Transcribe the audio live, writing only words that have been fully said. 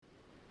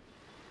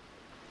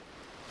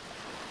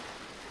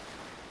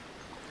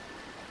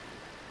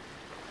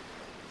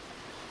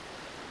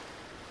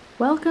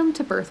Welcome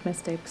to Birth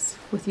Mystics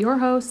with your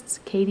hosts,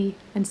 Katie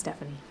and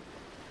Stephanie.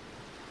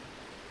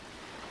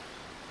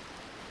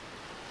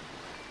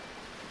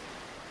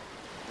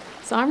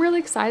 So I'm really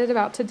excited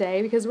about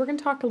today because we're going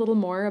to talk a little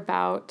more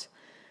about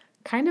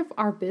kind of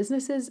our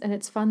businesses, and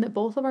it's fun that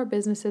both of our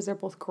businesses are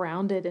both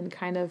grounded in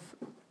kind of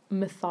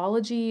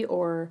mythology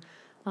or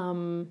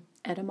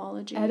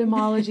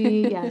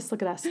etymology. Yes,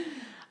 look at us.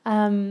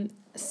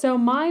 So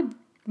my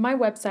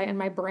website and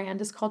my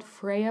brand is called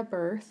Freya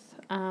Birth.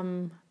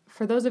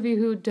 For those of you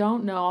who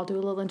don't know, I'll do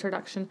a little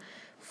introduction.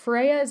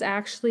 Freya is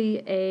actually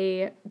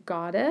a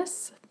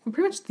goddess,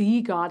 pretty much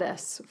the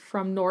goddess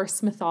from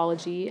Norse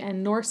mythology,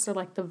 and Norse are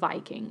like the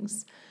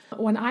Vikings.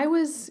 When I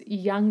was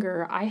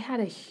younger, I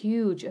had a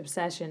huge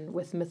obsession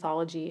with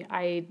mythology.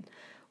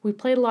 We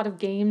played a lot of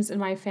games in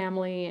my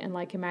family and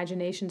like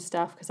imagination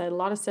stuff because I had a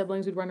lot of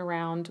siblings. We'd run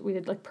around. We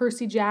did like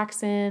Percy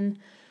Jackson.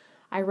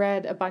 I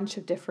read a bunch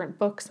of different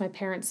books. My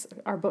parents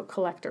are book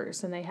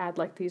collectors, and they had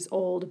like these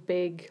old,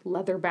 big,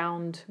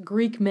 leather-bound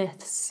Greek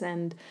myths,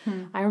 and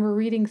I remember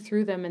reading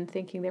through them and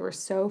thinking they were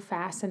so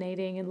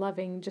fascinating and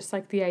loving, just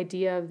like the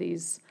idea of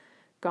these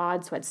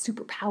gods who had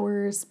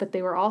superpowers, but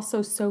they were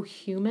also so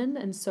human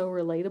and so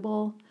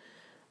relatable.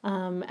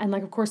 And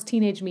like, of course,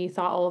 teenage me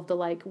thought all of the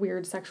like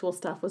weird sexual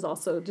stuff was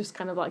also just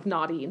kind of like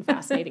naughty and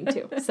fascinating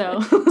too. So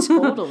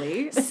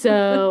Totally.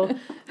 So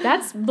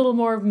that's a little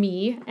more of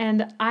me.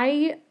 And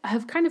I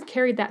have kind of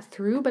carried that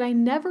through, but I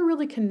never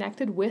really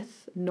connected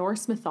with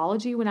Norse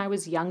mythology when I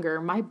was younger.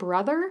 My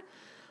brother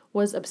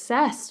was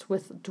obsessed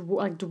with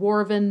like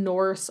Dwarven,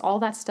 Norse, all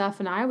that stuff.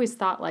 And I always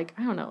thought like,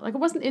 I don't know, like it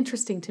wasn't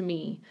interesting to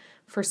me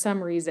for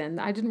some reason.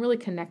 I didn't really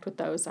connect with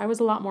those. I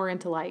was a lot more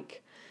into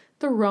like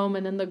the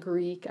Roman and the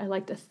Greek. I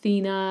liked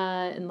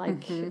Athena and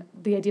like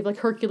the idea of like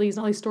Hercules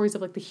and all these stories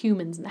of like the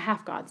humans and the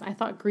half gods. I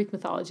thought Greek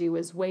mythology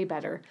was way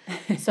better.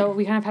 So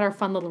we kind of had our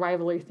fun little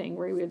rivalry thing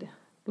where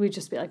we'd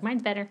just be like,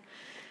 mine's better.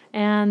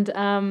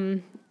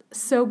 And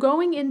so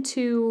going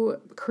into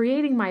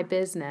creating my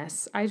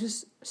business, I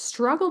just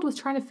struggled with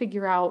trying to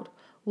figure out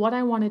what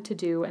I wanted to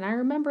do. And I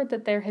remembered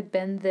that there had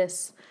been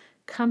this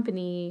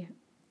company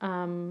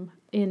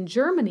in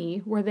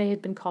Germany where they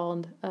had been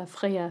called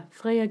Freya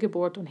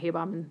Geburt und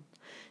Hebammen.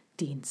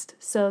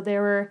 So there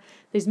were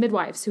these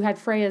midwives who had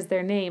Freya as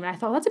their name, and I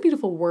thought, that's a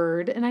beautiful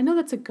word, and I know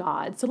that's a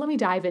god, so let me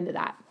dive into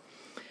that.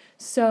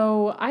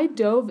 So I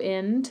dove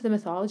into the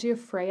mythology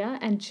of Freya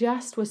and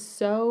just was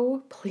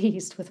so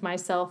pleased with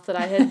myself that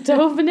I had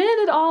dove in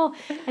at all,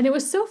 and it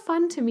was so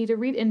fun to me to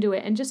read into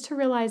it and just to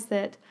realize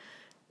that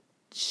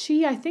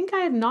I think I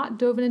had not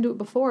dove into it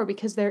before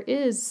because there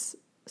is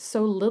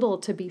so little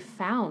to be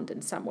found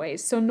in some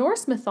ways. So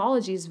Norse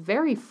mythology is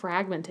very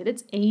fragmented.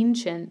 It's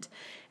ancient.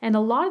 And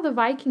a lot of the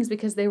Vikings,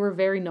 because they were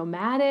very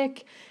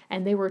nomadic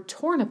and they were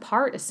torn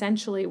apart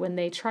essentially when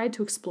they tried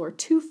to explore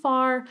too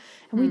far.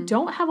 And we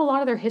don't have a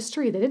lot of their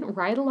history. They didn't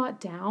write a lot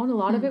down. A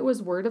lot of it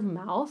was word of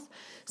mouth.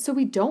 So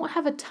we don't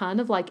have a ton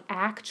of like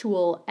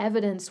actual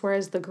evidence.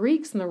 Whereas the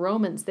Greeks and the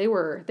Romans, they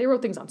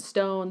wrote things on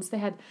stones. They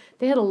had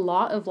a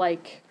lot of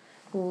like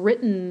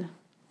written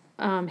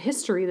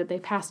history that they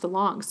passed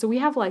along. So we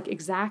have like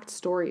exact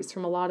stories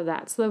from a lot of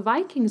that. So the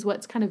Vikings,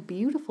 what's kind of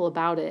beautiful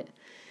about it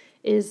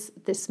is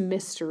this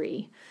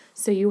mystery.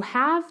 So you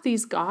have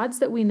these gods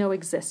that we know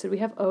existed. We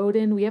have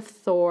Odin, we have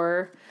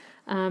Thor,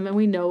 and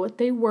we know what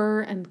they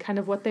were and kind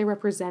of what they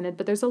represented.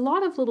 But there's a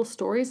lot of little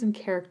stories and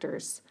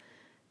characters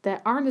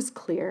that aren't as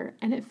clear.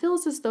 And it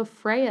feels as though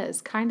Freya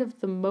is kind of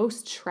the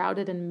most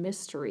shrouded in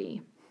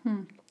mystery.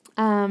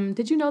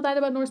 Did you know that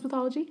about Norse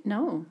mythology?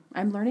 No,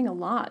 I'm learning a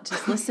lot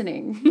just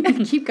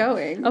listening. Keep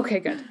going. Okay,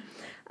 good.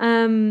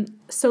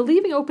 So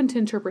leaving open to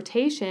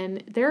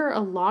interpretation, there are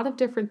a lot of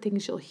different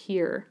things you'll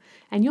hear,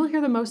 and you'll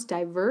hear the most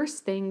diverse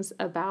things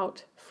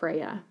about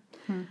Freya.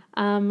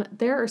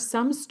 There are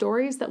some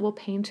stories that will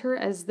paint her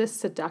as this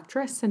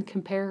seductress and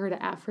compare her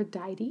to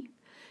Aphrodite.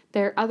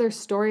 There are other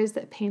stories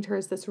that paint her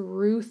as this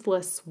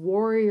ruthless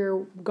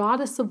warrior,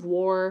 goddess of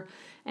war,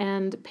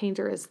 and paint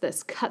her as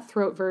this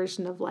cutthroat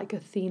version of like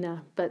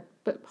Athena, but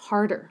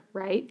harder,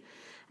 right?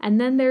 And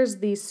then there's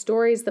these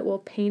stories that will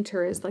paint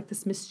her as like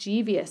this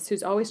mischievous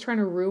who's always trying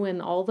to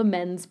ruin all the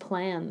men's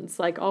plans,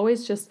 like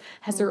always just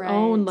has her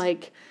own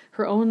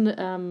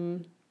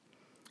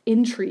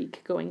intrigue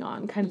going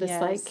on, kind of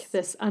this like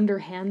this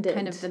underhanded.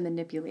 Kind of the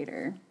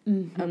manipulator.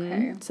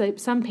 Okay. So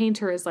some paint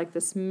her as like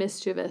this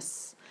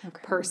mischievous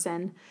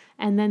person.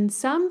 And then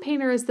some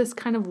paint her as this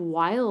kind of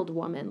wild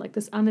woman, like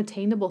this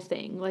unattainable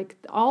thing. Like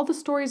all the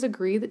stories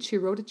agree that she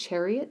rode a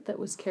chariot that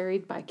was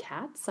carried by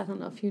cats. I don't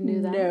know if you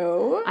knew that.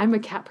 No. I'm a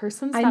cat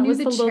person. So I knew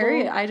the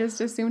chariot. I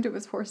just assumed it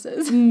was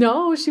horses.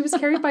 No, she was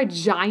carried by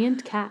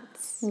giant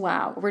cats.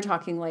 Wow. We're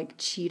talking like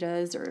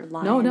cheetahs or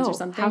lions or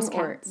something? House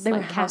cats. Or they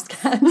like were house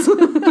cats.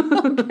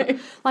 Okay.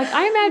 Like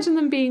I imagine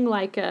them being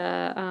like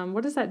a,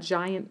 what is that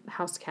giant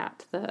house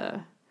cat?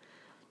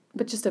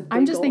 But just a big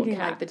I'm just old thinking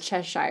cat. like the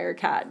Cheshire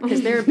cat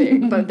because they're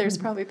big, but there's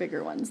probably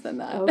bigger ones than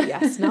that. Oh,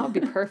 yes. That would be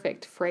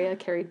perfect. Freya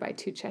carried by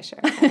 2 Cheshire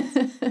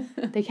cats.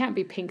 They can't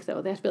be pink,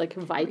 though. They have to be like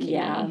Viking-y.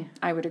 Yeah,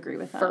 I would agree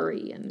with that.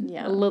 Furry and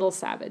a little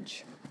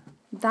savage.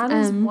 That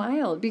is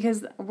wild.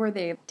 Because were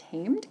they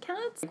tamed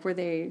cats? Like, were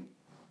they...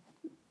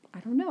 I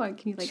don't know.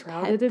 Can you, like,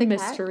 Shrouded pet in the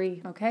mystery.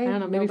 Cat? Okay. I don't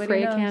know. Maybe Nobody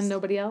Freya knows. can,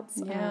 nobody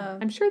else. Yeah.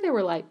 I'm sure they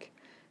were like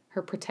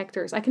her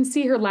protectors. I can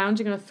see her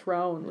lounging on a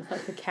throne with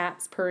like the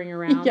cats purring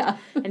around. Yeah.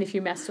 And if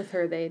you messed with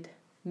her, they'd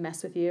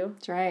mess with you.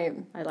 That's right.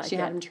 I like She it.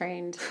 had him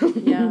trained.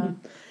 Yeah.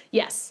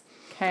 Yes.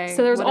 Okay.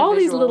 So there's what a all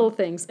these visual. little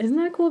things. Isn't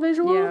that a cool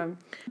visual? Yeah.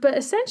 But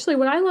essentially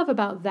what I love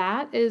about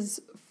that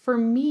is, for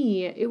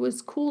me, it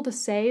was cool to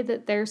say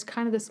that there's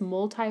kind of this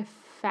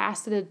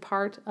multifaceted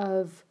part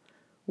of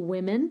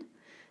women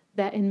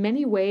that in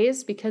many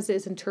ways, because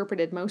it's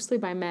interpreted mostly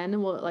by men,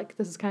 and like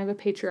this is kind of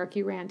a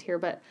patriarchy rant here,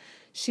 but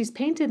she's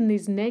painted in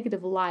these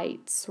negative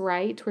lights,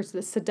 right? Towards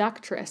the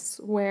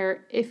seductress,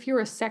 where if you're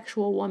a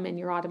sexual woman,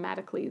 you're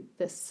automatically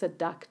this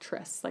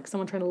seductress, like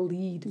someone trying to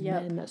lead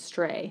men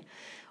astray.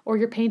 Or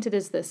you're painted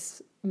as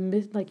this,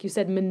 like you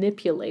said,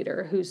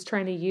 manipulator who's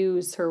trying to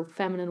use her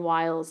feminine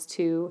wiles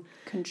to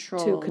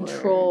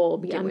control,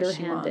 be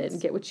underhanded,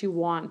 and get what you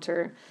want,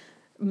 or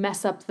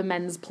mess up the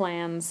men's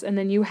plans. And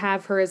then you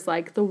have her as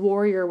like the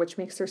warrior, which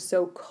makes her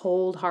so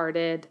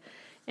cold-hearted,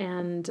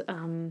 and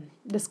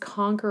this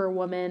conqueror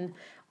woman,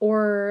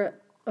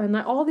 and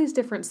all these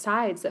different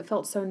sides that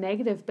felt so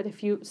negative. But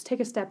if you take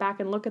a step back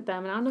and look at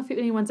them, and I don't know if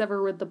anyone's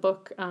ever read the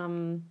book,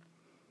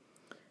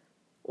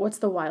 what's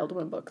the Wild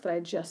Woman book that I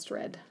just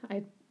read?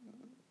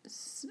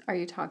 Are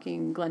you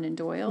talking Glennon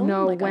Doyle?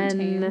 No, like when...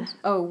 Untamed?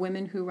 Oh,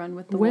 Women Who Run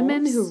with the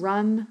Women Wolves? Who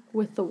Run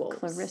with the Wolves.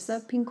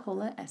 Clarissa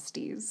Pinkola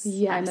Estes.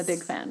 Yes. I'm a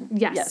big fan.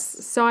 Yes.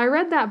 So I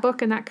read that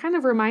book, and that kind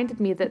of reminded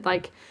me that,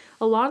 like,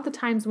 a lot of the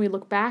times when we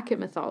look back at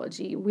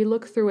mythology, we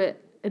look through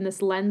it in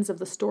this lens of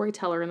the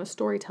storyteller, and the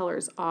storyteller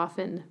is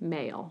often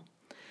male.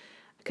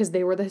 Because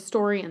they were the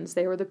historians.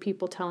 They were the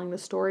people telling the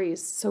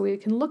stories. So we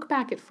can look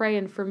back at Freya,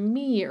 and for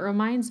me, it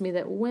reminds me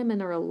that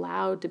women are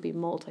allowed to be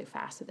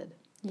multifaceted.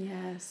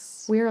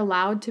 Yes. We are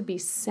allowed to be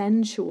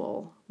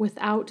sensual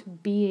without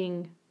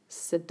being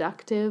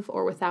seductive,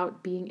 or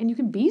without being, and you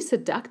can be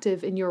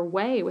seductive in your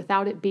way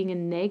without it being a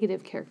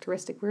negative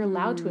characteristic. We're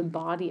allowed to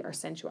embody our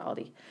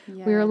sensuality.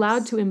 Yes. We're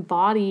allowed to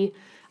embody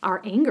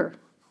our anger.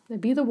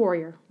 Be the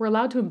warrior. We're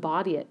allowed to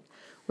embody it.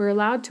 We're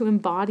allowed to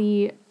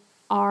embody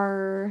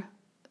our,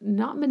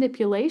 not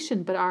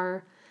manipulation, but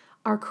our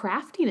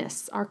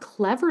craftiness, our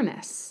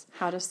cleverness.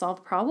 How to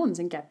solve problems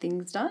and get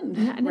things done.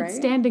 Yeah, and right? it's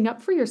standing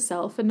up for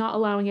yourself and not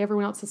allowing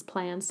everyone else's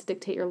plans to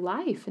dictate your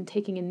life and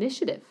taking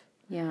initiative.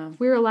 Yeah.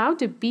 We're allowed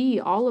to be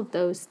all of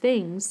those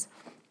things.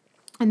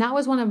 And that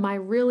was one of my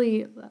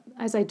really,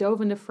 as I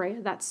dove into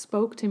Freya, that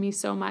spoke to me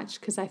so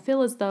much, because I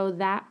feel as though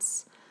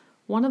that's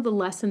one of the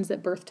lessons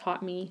that birth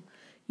taught me.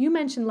 You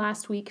mentioned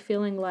last week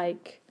feeling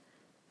like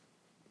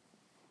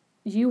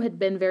you had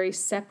been very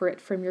separate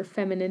from your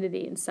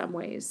femininity in some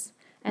ways.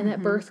 And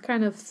that birth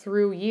kind of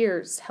through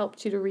years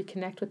helped you to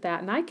reconnect with that.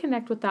 And I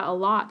connect with that a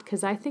lot,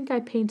 because I think I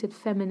painted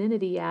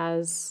femininity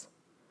as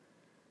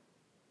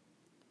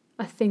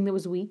a thing that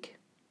was weak.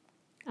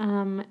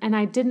 And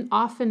I didn't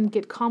often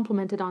get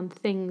complimented on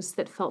things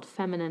that felt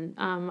feminine.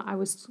 I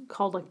was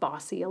called like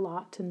bossy a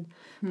lot,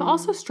 but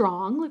also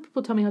strong. Like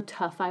people tell me how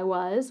tough I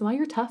was. Well,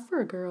 you're tough for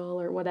a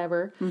girl or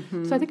whatever.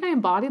 So I think I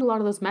embodied a lot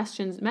of those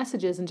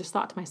messages and just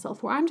thought to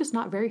myself, well, I'm just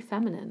not very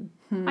feminine.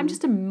 I'm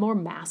just a more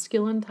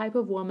masculine type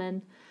of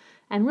woman,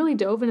 and really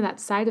dove into that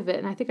side of it.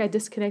 And I think I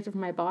disconnected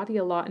from my body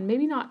a lot, and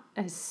maybe not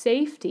as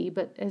safety,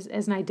 but as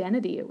an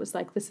identity. It was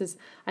like,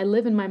 I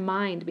live in my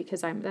mind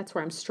because that's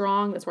where I'm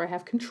strong. That's where I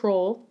have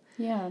control.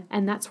 Yeah.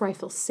 And that's where I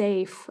feel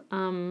safe,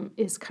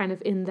 is kind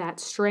of in that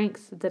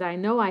strength that I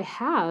know I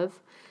have,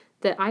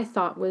 that I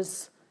thought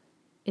was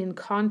in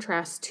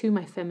contrast to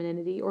my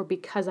femininity, or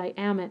because I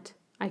am it,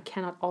 I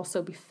cannot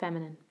also be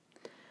feminine.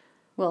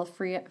 Well,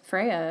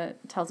 Freya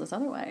tells us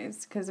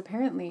otherwise, because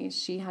apparently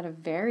she had a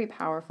very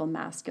powerful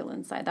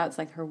masculine side. That's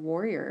like her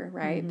warrior,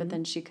 right? But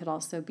then she could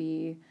also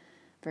be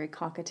very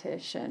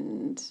coquettish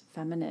and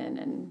feminine,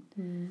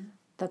 and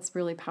that's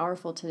really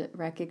powerful to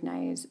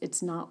recognize.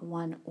 It's not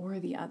one or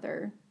the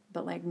other,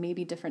 but like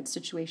maybe different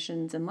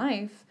situations in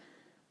life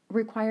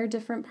require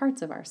different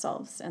parts of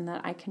ourselves, and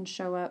that I can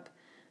show up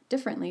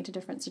differently to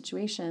different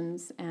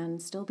situations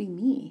and still be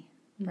me,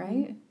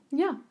 right?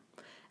 Yeah.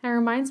 And it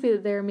reminds me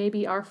that there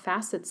maybe are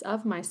facets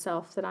of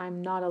myself that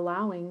I'm not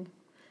allowing,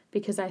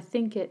 because I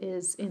think it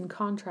is in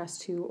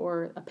contrast to,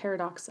 or a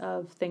paradox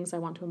of, things I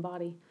want to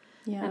embody.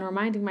 Yeah. And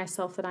reminding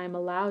myself that I'm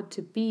allowed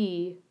to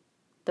be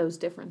those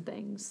different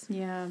things.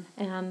 Yeah.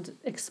 And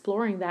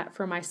exploring that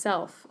for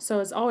myself. So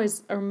it's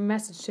always a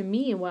message to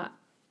me and how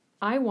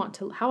I want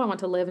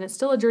to live, and it's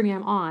still a journey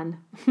I'm on.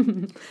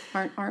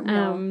 Aren't we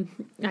all?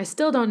 I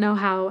still don't know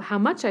how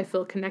much I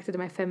feel connected to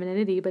my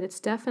femininity, but it's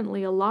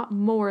definitely a lot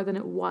more than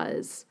it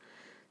was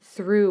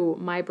through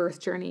my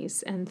birth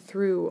journeys and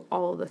through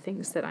all of the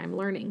things that I'm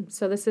learning.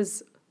 So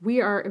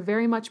we are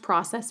very much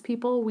process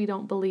people. We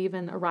don't believe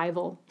in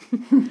arrival.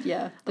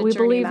 Yeah, we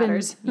believe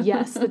matters.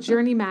 Yes, the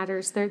journey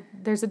matters.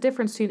 There's a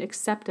difference between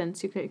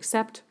acceptance. You can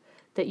accept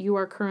that you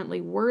are currently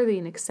worthy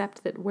and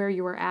accept that where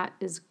you are at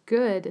is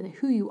good and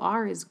who you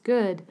are is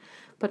good,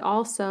 but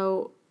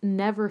also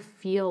never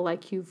feel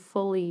like you've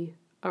fully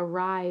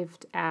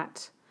arrived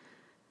at,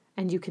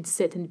 and you could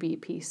sit and be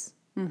at peace.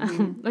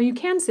 Or you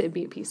can sit and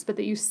be at peace, but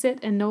that you sit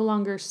and no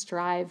longer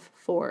strive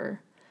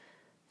for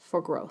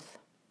growth.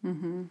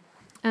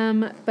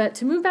 But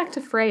to move back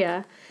to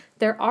Freya,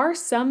 there are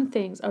some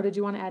things. Oh, did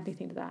you want to add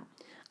anything to that?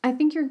 I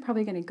think you're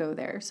probably going to go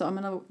there, so I'm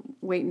going to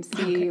wait and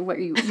see what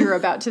you're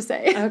about to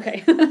say.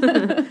 Okay.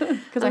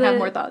 Because I have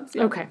more thoughts.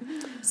 Yeah. Okay.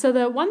 So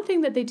the one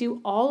thing that they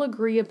do all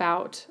agree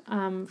about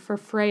for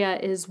Freya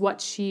is what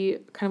she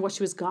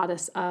was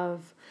goddess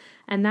of.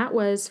 And that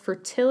was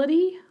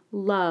fertility,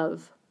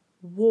 love,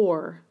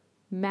 war,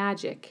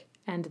 magic,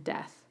 and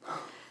death.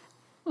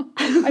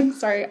 I'm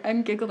sorry,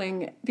 I'm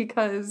giggling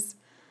because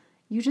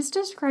you just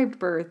described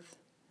birth.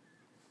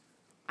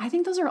 I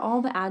think those are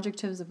all the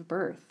adjectives of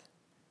birth.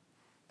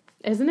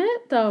 Isn't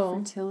it, though?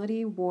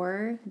 Fertility,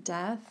 war,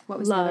 death. What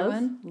was Love. the other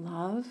one?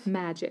 Love.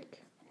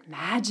 Magic.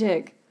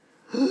 Magic.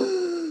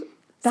 So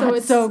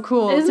That's so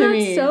cool to Isn't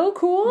me. that so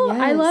cool?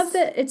 Yes. I love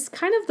that it's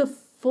kind of the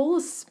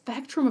full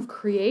spectrum of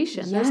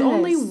creation. Yes. There's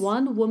only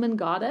one woman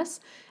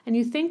goddess, and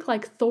you think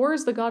like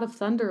Thor's the god of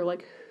thunder,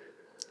 like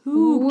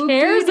who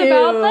cares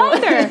about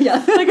thunder?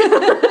 Yeah.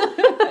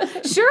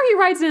 Like, sure, he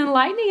rides in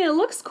lightning and it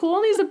looks cool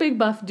and he's a big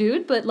buff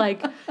dude, but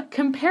like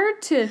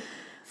compared to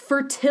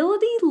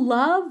fertility,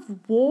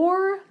 love,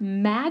 war,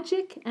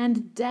 magic,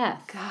 and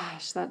death.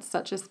 Gosh, that's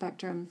such a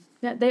spectrum.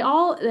 Yeah, they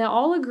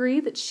all agree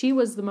that she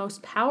was the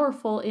most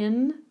powerful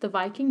in the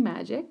Viking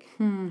magic.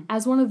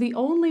 As one of the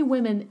only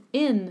women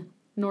in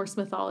Norse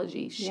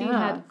mythology. She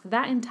had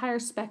that entire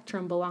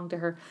spectrum belong to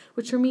her,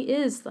 which for me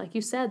is, like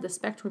you said, the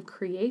spectrum of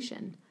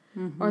creation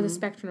or the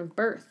spectrum of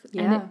birth.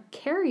 Yeah. And it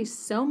carries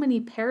so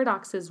many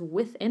paradoxes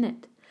within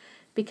it.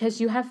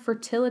 Because you have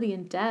fertility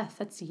and death.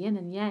 That's yin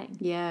and yang.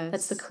 Yes.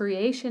 That's the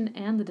creation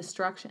and the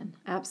destruction.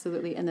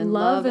 Absolutely. And then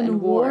Love love and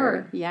and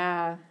war.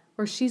 Yeah.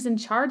 Where she's in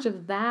charge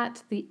of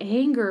that, the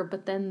anger,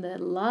 but then the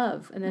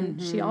love. And then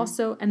she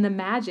also, and the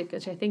magic,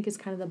 which I think is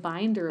kind of the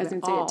binder of I was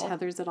it going all. to say it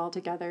tethers it all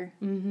together.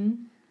 Mm-hmm.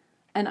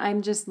 And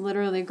I'm just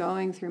literally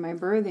going through my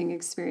birthing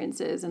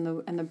experiences and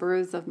the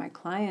births of my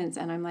clients.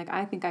 And I'm like,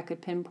 I think I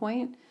could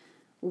pinpoint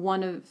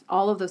one of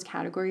all of those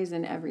categories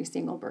in every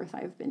single birth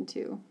I've been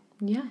to.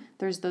 Yeah.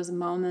 There's those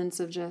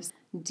moments of just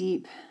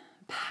deep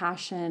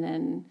passion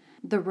and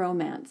the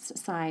romance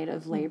side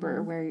of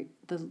labor where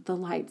the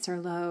lights are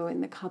low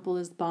and the couple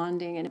is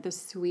bonding in the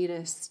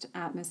sweetest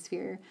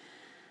atmosphere.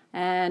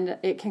 And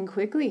it can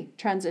quickly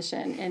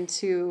transition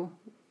into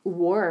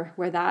war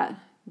where that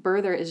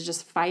birther is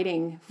just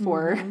fighting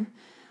for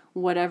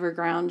whatever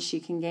ground she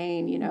can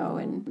gain, you know,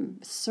 and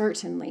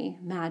certainly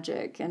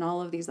magic and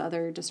all of these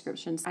other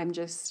descriptions. I'm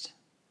just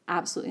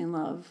absolutely in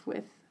love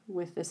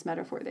with this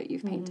metaphor that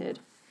you've painted.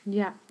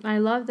 Yeah. I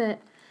love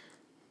that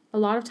a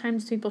lot of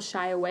times people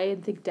shy away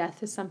and think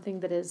death is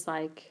something that is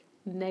like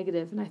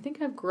negative. And I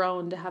think I've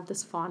grown to have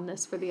this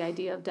fondness for the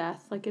idea of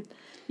death. Like it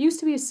used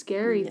to be a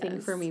scary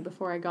thing for me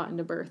before I got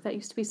into birth. That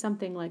used to be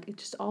something like it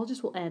just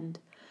will end.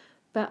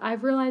 But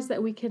I've realized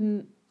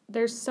that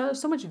there's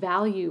so much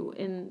value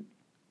in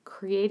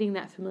creating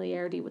that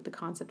familiarity with the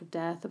concept of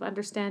death, of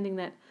understanding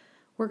that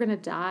we're going to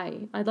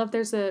die. I love,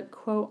 there's a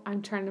quote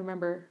I'm trying to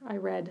remember I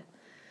read.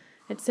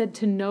 It said,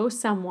 to know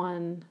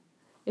someone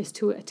is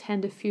to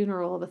attend a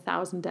funeral of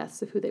 1,000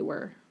 deaths of who they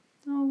were.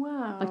 Oh,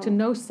 wow. Like to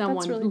know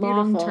someone really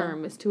long beautiful.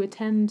 term is to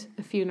attend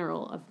a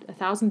funeral of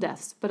 1,000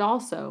 deaths, but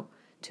also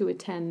to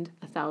attend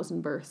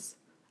 1,000 births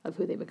of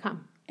who they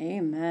become.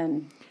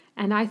 Amen.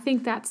 And I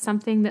think that's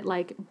something that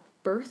like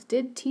birth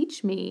did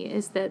teach me,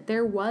 is that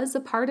there was a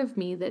part of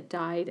me that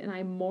died and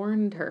I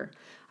mourned her.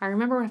 I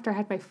remember after I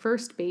had my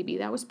first baby,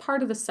 that was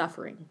part of the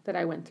suffering that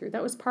I went through.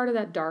 That was part of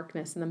that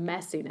darkness and the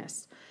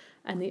messiness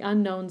and the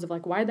unknowns of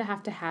like, why did that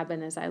have to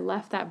happen? As I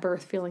left that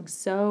birth feeling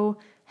so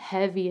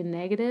heavy and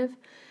negative.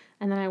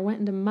 And then I went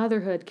into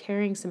motherhood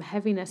carrying some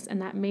heaviness,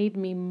 and that made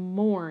me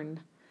mourn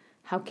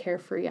how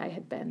carefree I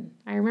had been.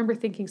 I remember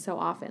thinking so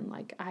often,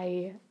 like,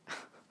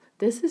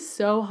 this is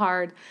so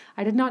hard.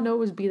 I did not know it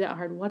would be that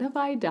hard. What have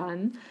I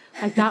done?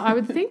 Like that, I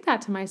would think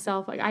that to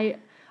myself. Like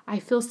I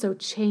feel so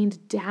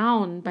chained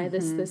down by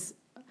this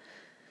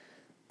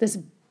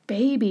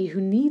baby who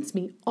needs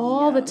me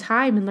all the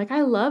time. And like,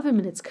 I love him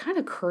and it's kind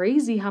of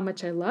crazy how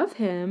much I love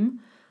him.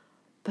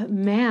 But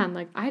man,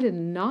 like I did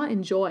not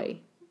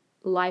enjoy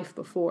life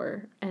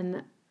before.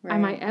 And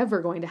am I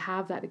ever going to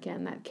have that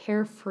again? That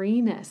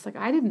carefreeness. Like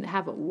I didn't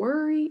have a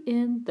worry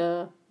in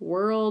the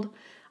world.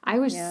 I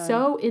was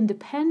so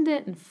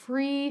independent and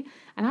free.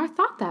 And I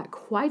thought that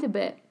quite a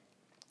bit.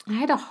 I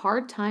had a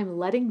hard time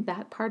letting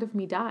that part of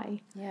me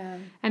die. Yeah.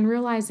 And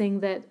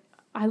realizing that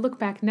I look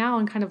back now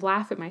and kind of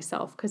laugh at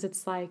myself because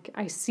it's like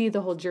I see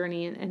the whole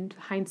journey and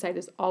hindsight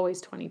is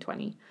always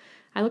 20/20.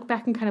 I look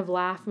back and kind of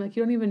laugh. I'm like,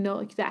 you don't even know,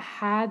 like that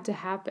had to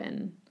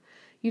happen.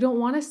 You don't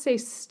want to stay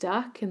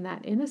stuck in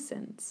that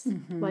innocence.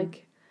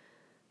 Like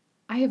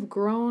I have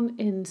grown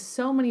in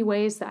so many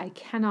ways that I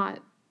cannot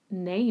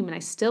name and I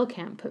still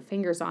can't put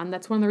fingers on.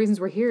 That's one of the reasons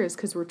we're here, is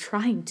because we're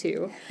trying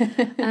to.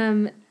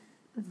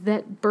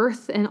 That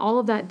birth and all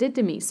of that did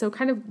to me. So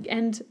kind of,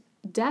 and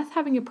death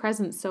having a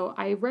presence. So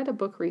I read a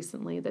book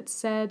recently that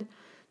said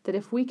that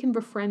if we can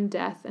befriend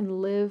death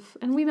and live,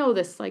 and we know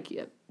this,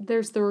 like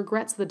there's the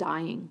regrets of the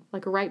dying.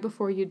 Like right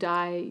before you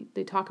die,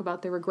 they talk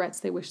about the regrets.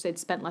 They wish they'd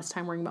spent less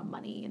time worrying about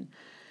money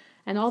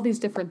and all these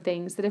different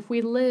things, that if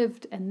we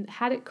lived and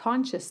had it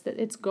conscious that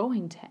it's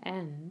going to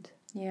end.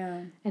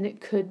 Yeah. And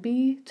it could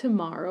be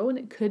tomorrow and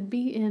it could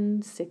be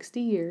in 60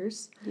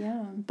 years.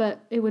 Yeah.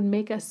 But it would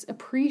make us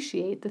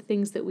appreciate the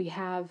things that we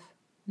have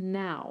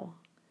now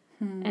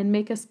and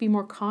make us be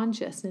more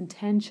conscious and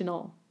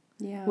intentional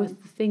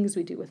with the things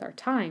we do with our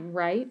time,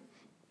 right?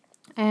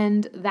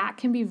 And that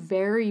can be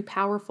very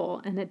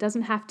powerful, and it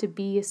doesn't have to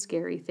be a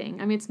scary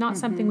thing. I mean, it's not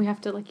something we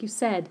have to, like you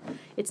said,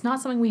 it's not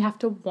something we have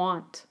to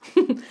want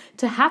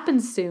to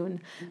happen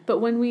soon. But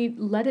when we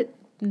let it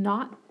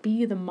not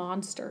be the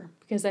monster,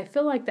 because I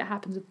feel like that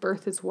happens with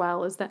birth as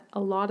well, is that a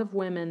lot of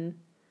women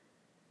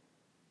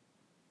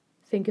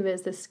think of it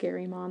as this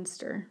scary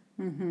monster.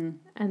 And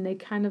they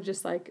kind of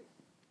just like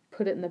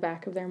put it in the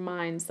back of their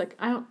minds. Like,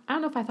 I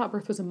don't know if I thought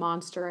birth was a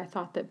monster. I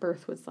thought that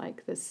birth was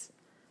like this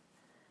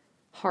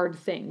hard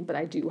thing, but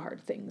I do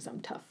hard things. I'm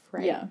tough,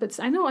 right? Yeah. But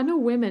I know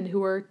women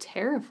who are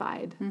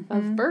terrified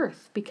of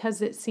birth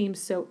because it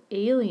seems so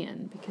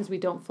alien, because we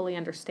don't fully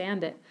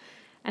understand it.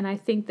 And I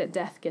think that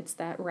death gets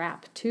that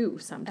rap too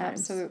sometimes.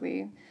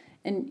 Absolutely.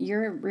 And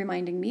you're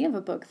reminding me of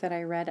a book that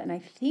I read, and I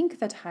think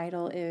the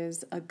title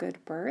is A Good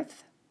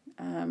Birth.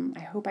 I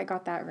hope I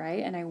got that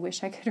right, and I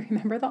wish I could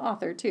remember the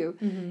author too.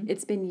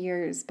 It's been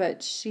years,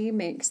 but she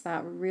makes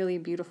that really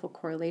beautiful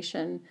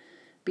correlation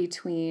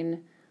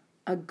between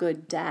a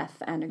good death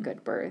and a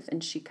good birth.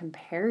 And she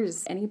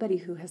compares anybody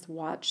who has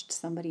watched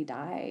somebody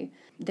die.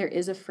 There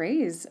is a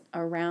phrase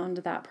around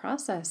that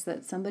process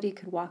that somebody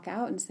could walk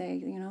out and say,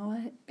 you know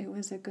what, it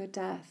was a good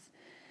death.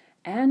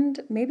 And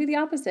maybe the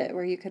opposite,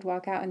 where you could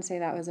walk out and say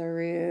that was a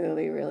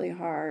really, really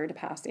hard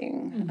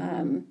passing.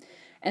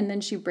 And then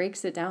she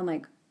breaks it down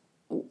like,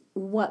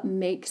 what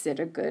makes it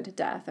a good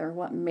death or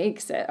what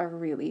makes it a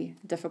really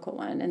difficult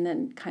one, and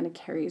then kind of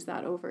carries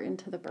that over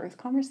into the birth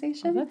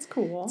conversation. Oh, that's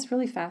cool. It's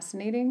really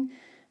fascinating.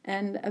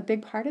 And a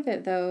big part of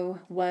it, though,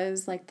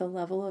 was like the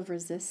level of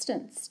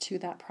resistance to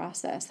that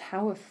process.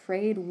 How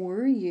afraid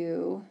were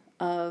you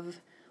of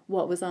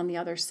what was on the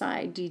other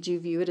side? Did you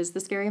view it as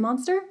the scary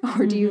monster,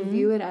 or do you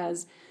view it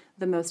as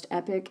the most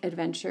epic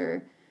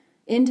adventure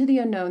into the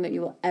unknown that you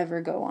will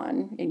ever go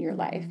on in your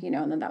life, you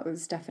know? And then that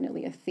was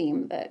definitely a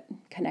theme that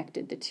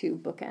connected the two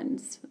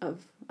bookends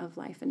of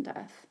life and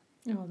death.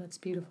 Oh, that's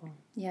beautiful.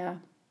 Yeah.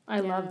 I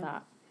love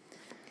that.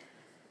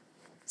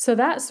 So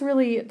that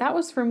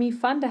was for me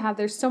fun to have.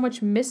 There's so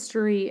much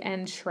mystery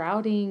and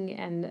shrouding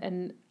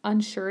and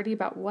unsurety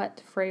about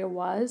what Freya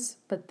was,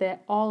 but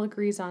that all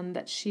agrees on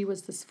that she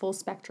was this full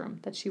spectrum,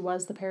 that she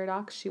was the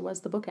paradox, she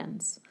was the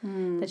bookends,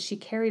 that she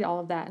carried all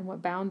of that, and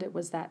what bound it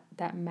was that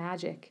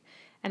magic.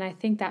 And I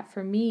think that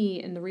for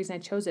me, and the reason I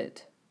chose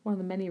it, one of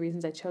the many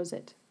reasons I chose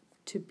it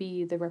to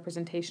be the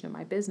representation of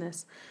my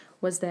business,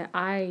 was that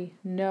I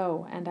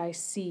know and I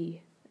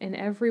see in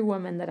every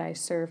woman that I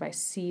serve, I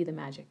see the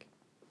magic.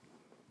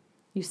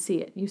 You see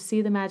it. You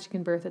see the magic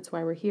in birth. It's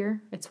why we're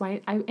here. It's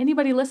why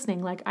anybody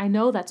listening, like, I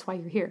know that's why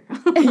you're here.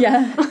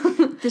 Yeah.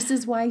 This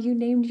is why you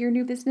named your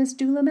new business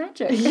Doula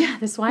Magic. Yeah,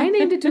 that's why I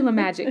named it Doula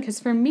Magic.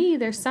 Because for me,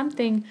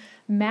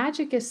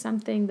 magic is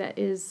something that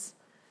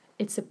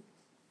it's a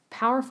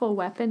powerful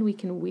weapon we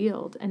can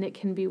wield, and it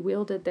can be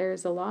wielded.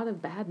 There's a lot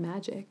of bad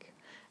magic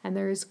and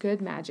there is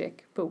good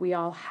magic, but we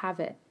all have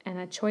it. And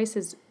a choice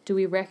is, do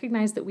we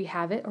recognize that we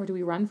have it, or do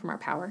we run from our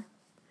power?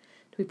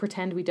 Do we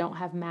pretend we don't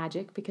have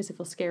magic because it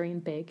feels scary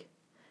and big,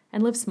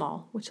 and live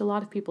small, which a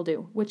lot of people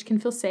do, which can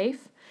feel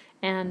safe,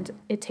 and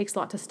it takes a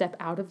lot to step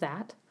out of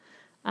that.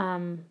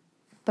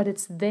 But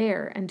it's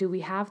there, and do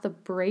we have the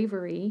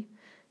bravery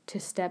to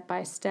step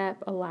by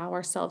step allow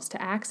ourselves to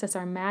access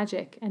our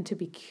magic and to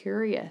be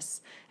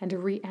curious and to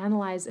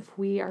reanalyze if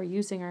we are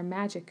using our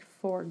magic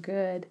for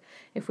good,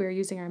 if we are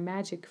using our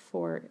magic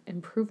for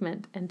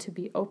improvement, and to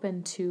be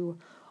open to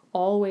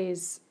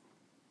always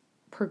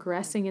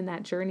progressing in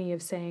that journey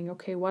of saying,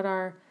 okay,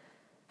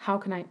 how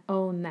can I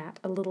own that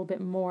a little bit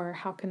more?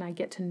 How can I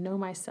get to know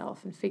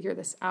myself and figure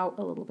this out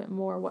a little bit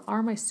more? What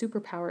are my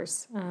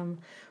superpowers?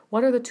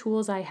 What are the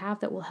tools I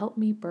have that will help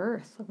me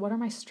birth? What are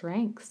my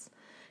strengths?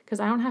 Because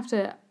I don't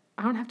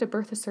have to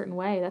birth a certain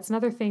way. That's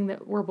another thing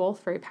that we're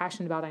both very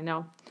passionate about, I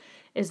know,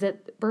 is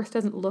that birth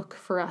doesn't look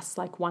for us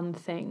like one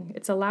thing.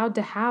 It's allowed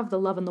to have the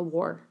love and the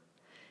war.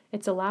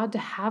 It's allowed to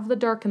have the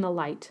dark and the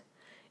light.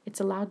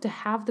 It's allowed to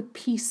have the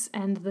peace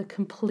and the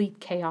complete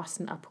chaos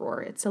and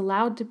uproar. It's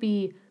allowed to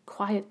be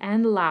quiet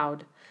and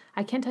loud.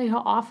 I can't tell you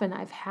how often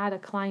I've had a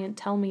client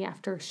tell me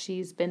after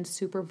she's been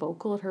super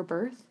vocal at her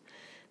birth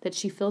that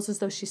she feels as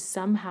though she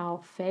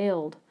somehow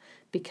failed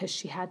because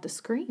she had to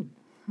scream.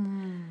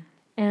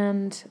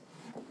 And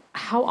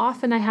how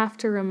often I have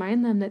to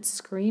remind them that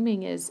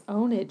screaming is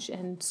ownage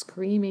and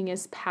screaming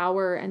is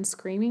power, and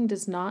screaming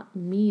does not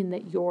mean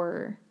that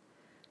you're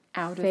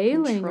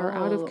failing or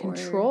out of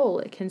control.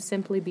 It can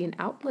simply be an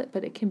outlet,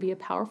 but it can be a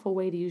powerful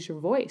way to use your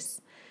voice.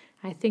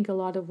 I think a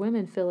lot of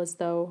women feel as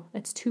though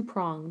it's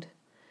two-pronged,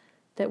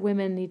 that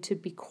women need to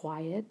be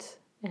quiet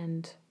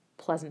and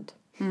pleasant.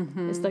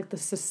 It's like the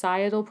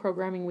societal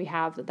programming we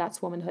have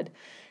that's womanhood.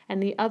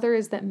 And the other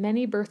is that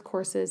many birth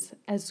courses,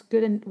 as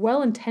good and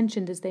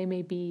well-intentioned as they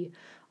may be,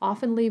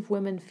 often leave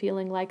women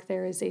feeling like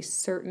there is a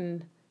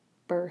certain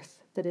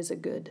birth that is a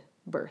good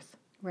birth.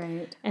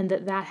 Right. And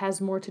that has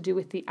more to do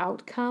with the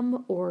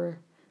outcome or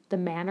the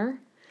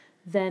manner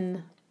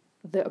than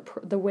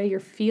the way you're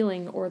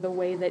feeling or the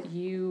way that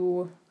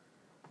you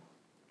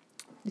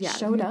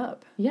showed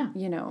up. Yeah.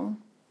 You know?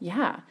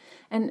 Yeah.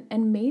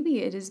 And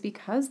maybe it is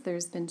because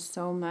there's been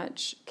so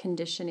much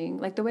conditioning.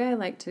 Like the way I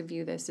like to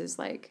view this is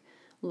like,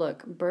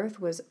 look, birth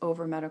was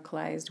over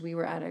medicalized. We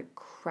were at a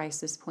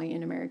crisis point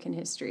in American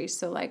history.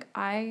 So like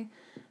I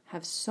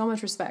have so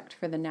much respect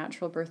for the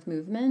natural birth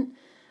movement,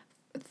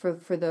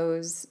 for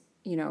those,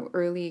 you know,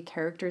 early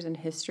characters in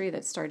history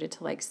that started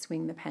to like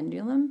swing the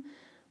pendulum.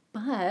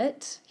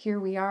 But here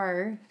we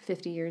are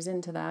 50 years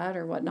into that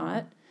or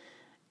whatnot.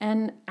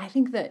 And I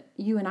think that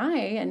you and I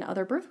and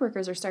other birth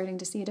workers are starting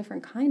to see a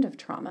different kind of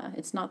trauma.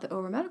 It's not the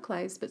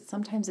over-medicalized, but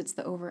sometimes it's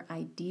the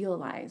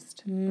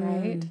over-idealized,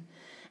 right?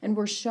 And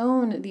we're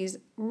shown these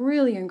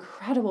really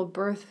incredible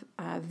birth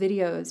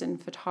videos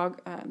and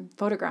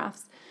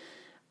photographs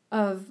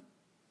of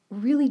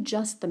really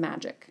just the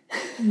magic,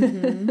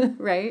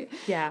 right?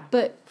 Yeah.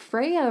 But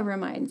Freya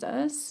reminds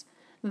us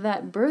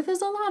that birth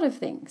is a lot of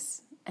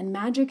things, and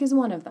magic is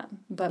one of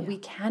them. But we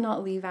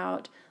cannot leave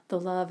out the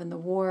love and the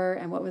war,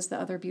 and what was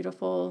the other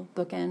beautiful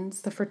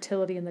bookends? The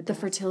fertility and the death.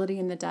 The fertility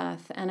and the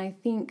death. And I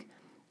think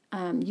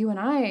you and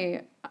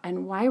I,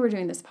 and why we're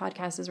doing this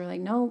podcast is we're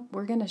like, no,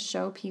 we're going to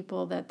show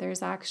people that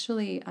there's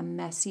actually a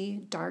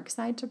messy, dark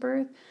side to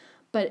birth,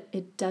 but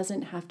it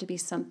doesn't have to be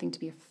something to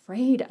be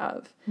afraid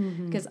of.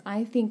 Because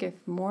I think if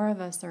more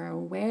of us are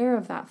aware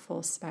of that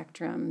full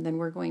spectrum, then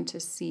we're going to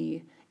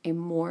see a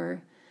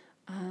more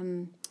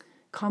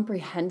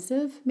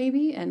comprehensive,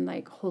 maybe, and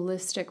like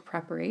holistic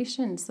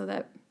preparation so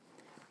that,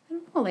 I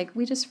don't know, like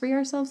we just free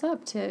ourselves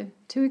up to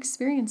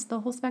experience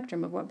the whole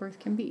spectrum of what birth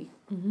can be.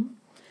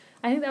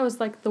 I think that was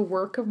like the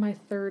work of my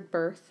third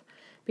birth,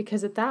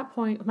 because at that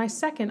point, my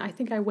second, I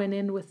think I went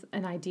in with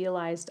an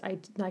idealized, I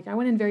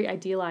went in very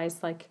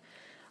idealized, like,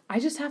 I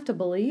just have to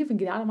believe and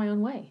get out of my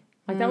own way.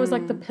 Like that was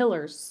like the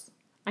pillars.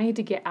 I need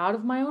to get out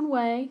of my own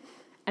way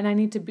and I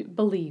need to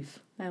believe.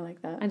 I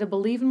like that. I need to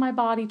believe in my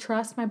body,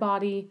 trust my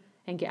body,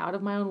 and get out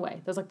of my own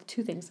way. Those are like the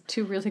two things.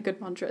 Two really good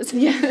mantras.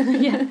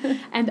 Yeah.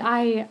 And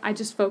I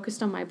just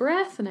focused on my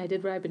breath and I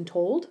did what I've been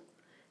told.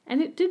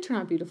 And it did turn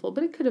out beautiful,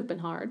 but it could have been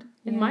hard.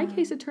 In my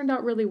case, it turned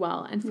out really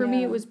well. And for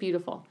me, it was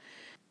beautiful.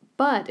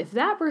 But if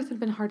that birth had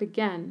been hard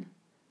again,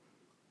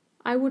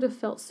 I would have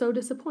felt so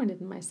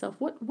disappointed in myself.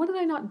 What did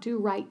I not do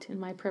right in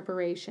my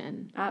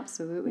preparation?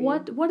 Absolutely.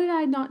 What did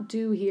I not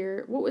do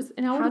here?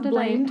 And I would have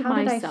blamed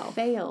myself. How did I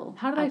fail?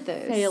 How did I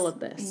fail at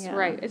this? Yeah.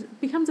 Right.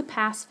 It becomes a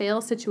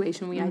pass-fail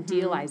situation when we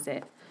idealize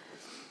it.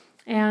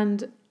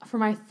 And for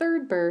my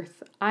third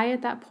birth, I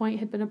at that point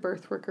had been a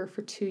birth worker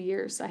for 2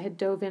 years. I had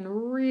dove in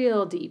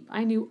real deep.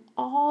 I knew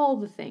all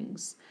the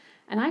things.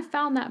 And I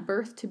found that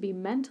birth to be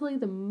mentally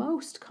the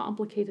most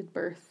complicated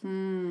birth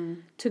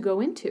to go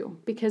into,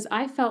 because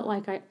I felt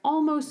like I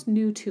almost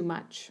knew too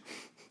much.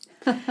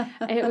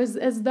 It was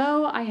as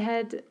though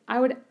I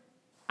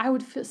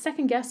would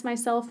second guess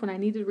myself when I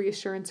needed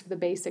reassurance for the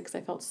basics.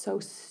 I felt so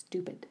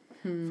stupid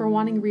for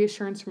wanting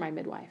reassurance from my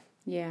midwife.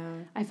 Yeah.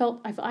 I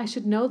felt I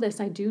should know this.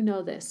 I do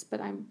know this,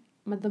 but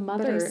the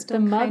mother is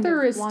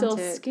still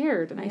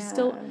scared, and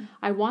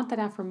I want that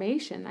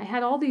affirmation. I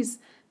had all these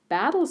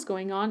battles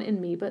going on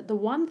in me, but the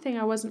one thing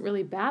I wasn't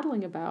really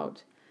battling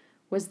about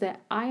was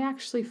that I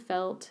actually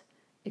felt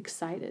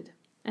excited.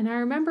 And I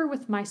remember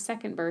with my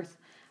second birth,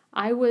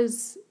 I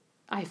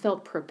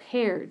felt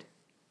prepared.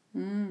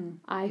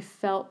 I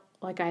felt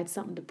like I had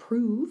something to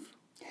prove.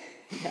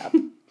 Yep.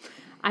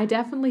 I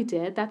definitely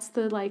did. That's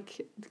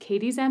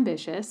Katie's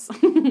ambitious.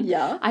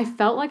 Yeah. I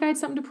felt like I had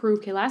something to prove.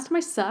 Okay, last time I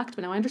sucked,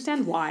 but now I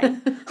understand why.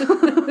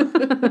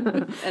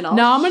 And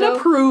now I'm going to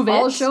prove it.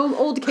 I'll show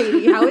old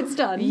Katie how it's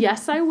done.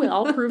 Yes, I will.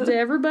 I'll prove to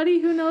everybody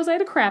who knows I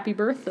had a crappy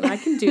birth that I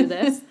can do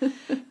this.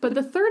 But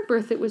the third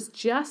birth, it was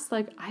just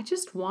like, I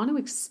just want to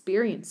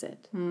experience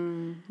it.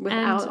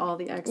 Without all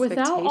the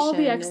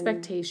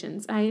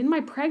expectations. In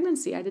my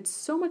pregnancy, I did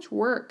so much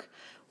work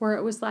where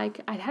it was like,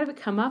 I'd have it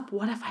come up,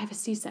 what if I have a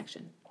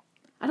C-section?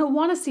 I don't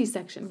want a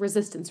C-section.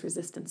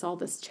 Resistance, all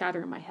this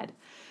chatter in my head.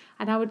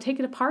 And I would take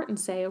it apart and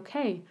say,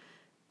 okay,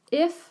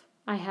 if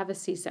I have a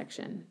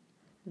C-section,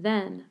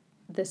 then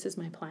this is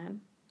my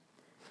plan.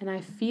 And I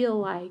feel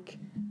like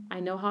I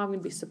know how I'm going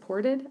to be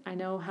supported. I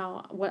know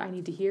what I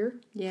need to hear.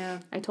 Yeah.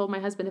 I told my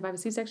husband, if I have a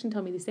C-section,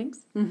 tell me these things.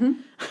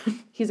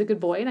 He's a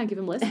good boy, and I give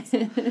him lists.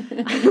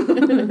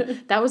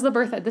 That was the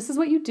birth. This is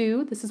what you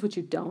do. This is what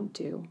you don't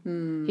do.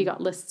 He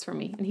got lists from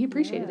me, and he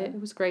appreciated it. It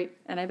was great.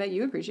 And I bet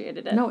you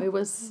appreciated it. No, it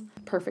was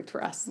perfect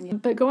for us. Yeah.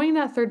 But going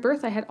that third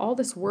birth, I had all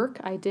this work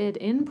I did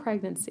in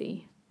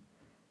pregnancy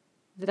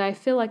that I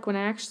feel like when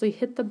I actually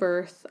hit the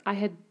birth, I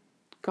had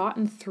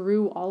gotten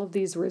through all of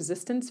these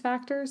resistance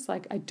factors,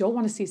 like I don't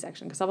want a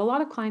C-section, because I have a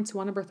lot of clients who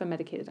want to birth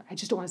unmedicated. I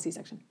just don't want a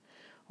C-section.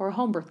 Or a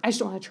home birth. I just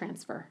don't want to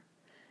transfer.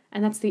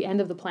 And that's the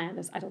end of the plan,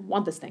 is I don't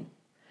want this thing.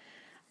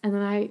 And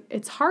then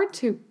it's hard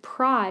to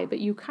pry, but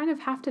you kind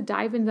of have to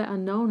dive into the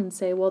unknown and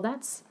say, well,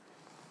 that's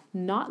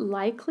not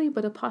likely,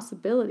 but a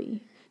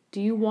possibility.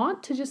 Do you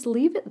want to just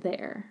leave it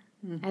there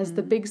as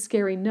the big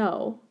scary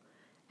no?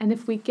 And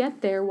if we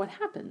get there, what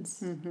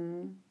happens?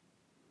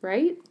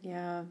 Right?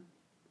 Yeah.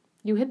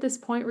 You hit this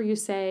point where you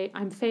say,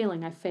 I'm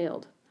failing, I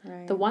failed.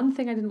 Right. The one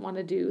thing I didn't want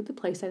to do, the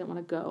place I didn't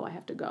want to go, I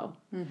have to go.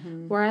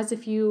 Whereas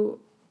if you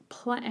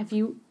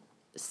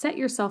set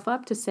yourself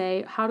up to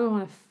say, how do I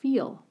want to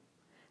feel?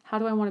 How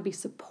do I want to be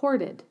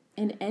supported?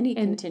 In any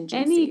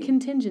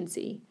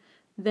contingency.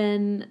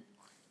 Then,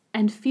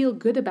 and feel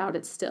good about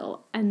it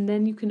still. And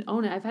then you can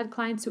own it. I've had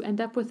clients who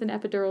end up with an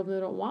epidural and they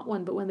don't want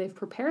one, but when they've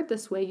prepared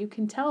this way, you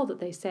can tell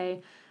that they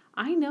say,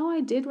 I know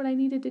I did what I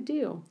needed to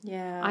do.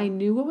 Yeah. I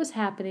knew what was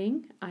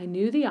happening. I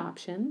knew the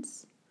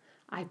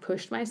I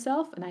pushed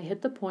myself and I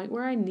hit the point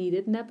where I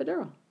needed an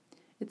epidural.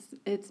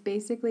 It's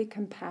basically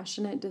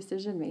compassionate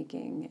decision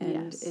making,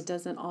 and it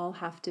doesn't all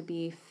have to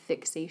be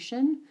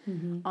fixation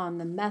on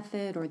the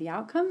method or the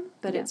outcome,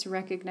 but it's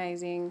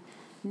recognizing,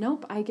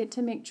 nope, I get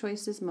to make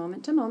choices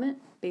moment to moment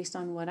based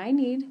on what I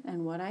need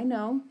and what I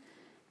know.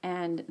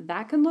 And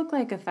that can look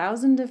like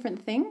 1,000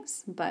 different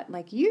things, but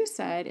like you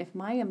said, if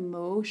my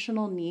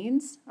emotional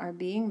needs are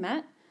being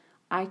met,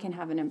 I can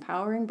have an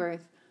empowering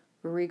birth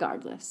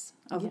regardless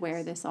of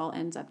where this all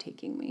ends up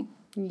taking me.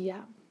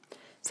 Yeah.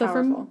 So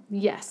Powerful.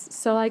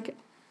 So like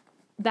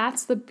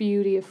that's the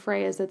beauty of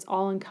Freya, is it's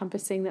all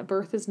encompassing, that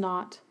birth is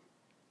not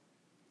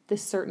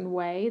this certain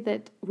way,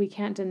 that we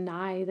can't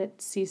deny that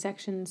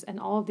C-sections and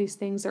all of these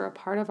things are a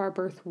part of our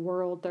birth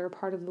world. They're a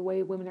part of the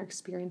way women are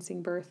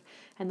experiencing birth,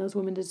 and those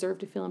women deserve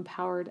to feel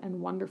empowered and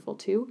wonderful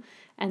too.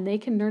 And they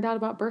can nerd out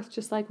about birth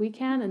just like we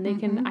can, and they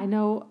can, I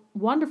know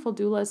wonderful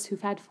doulas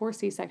who've had 4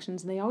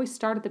 C-sections, and they always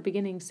start at the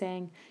beginning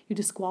saying, you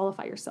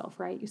disqualify yourself,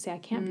 right? You say, I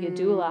can't be a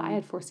doula, I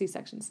had 4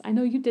 C-sections. I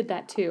know you did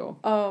that too.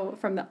 Oh,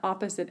 from the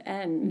opposite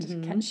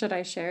end. Should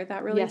I share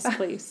that really fast? Yes,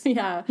 please.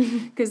 Yeah,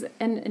 because,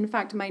 and in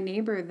fact, my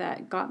neighbor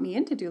that got me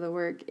into doula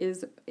work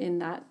is in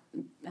that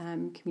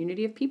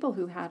community of people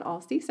who had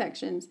all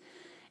C-sections,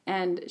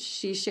 and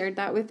she shared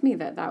that with me,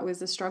 that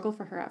was a struggle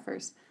for her at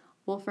first.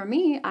 Well, for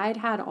me, I'd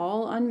had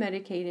all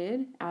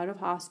unmedicated out of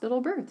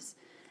hospital births.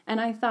 And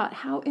I thought,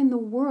 how in the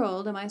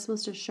world am I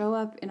supposed to show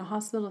up in a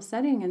hospital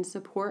setting and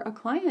support a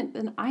client?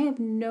 And I have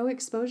no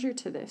exposure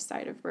to this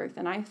side of birth.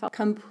 And I felt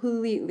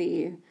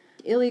completely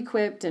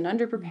ill-equipped and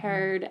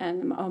underprepared.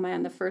 And oh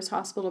man, the first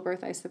hospital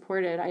birth I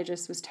supported, I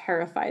just was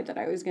terrified that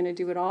I was going to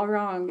do it all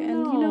wrong.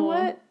 And you know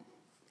what?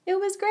 It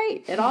was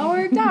great. It all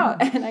worked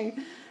out. And I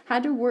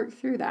had to work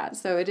through that.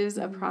 So it is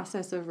a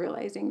process of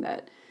realizing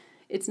that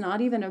it's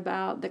not even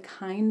about the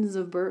kinds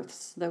of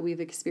births that we've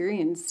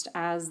experienced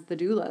as the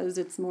doulas.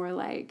 It's more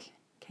like,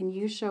 can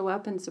you show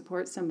up and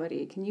support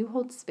somebody? Can you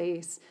hold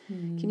space?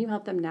 Can you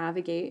help them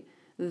navigate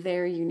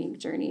their unique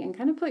journey and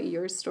kind of put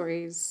your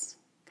stories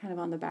kind of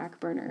on the back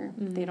burner?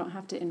 They don't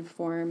have to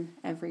inform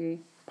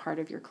every part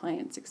of your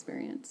client's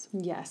experience.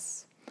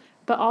 Yes.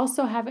 But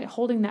also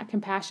holding that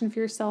compassion for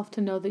yourself to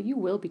know that you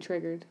will be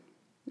triggered.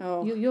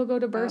 Oh, you'll go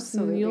to birth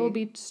and you'll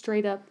be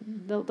straight up.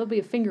 There'll be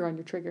a finger on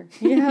your trigger.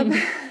 Yeah.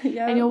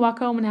 And you'll walk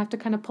home and have to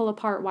kind of pull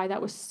apart why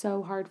that was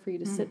so hard for you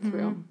to sit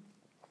through.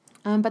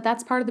 But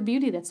that's part of the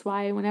beauty. That's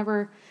why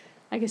whenever,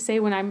 like I say,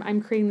 when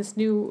I'm creating this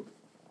new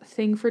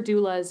thing for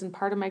doulas, and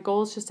part of my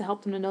goal is just to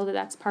help them to know that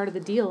that's part of the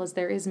deal, is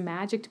there is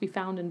magic to be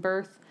found in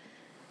birth,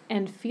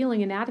 and feeling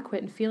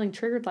inadequate and feeling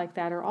triggered like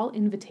that are all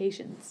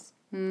invitations.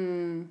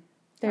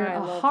 They're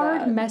a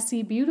hard,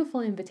 messy, beautiful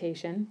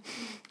invitation.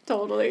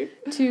 Totally.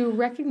 To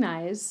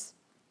recognize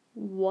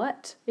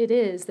what it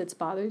is that's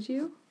bothered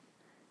you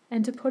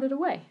and to put it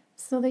away.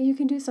 So that you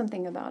can do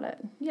something about it.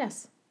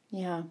 Yes.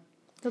 Yeah.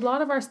 A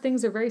lot of our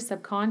things are very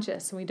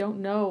subconscious, and we don't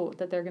know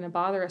that they're going to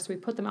bother us. We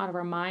put them out of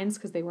our minds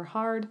because they were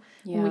hard.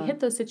 Yeah. When we hit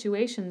those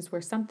situations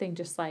where something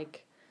just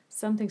like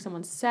something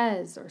someone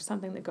says or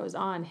something that goes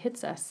on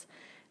hits us,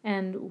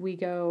 and we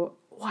go,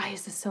 why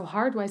is this so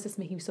hard? Why is this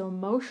making me so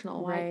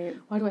emotional? Right.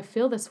 Why do I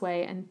feel this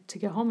way? And to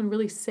go home and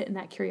really sit in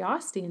that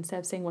curiosity instead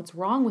of saying, what's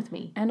wrong with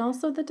me? And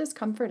also the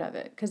discomfort of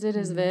it, because it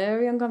is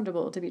very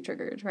uncomfortable to be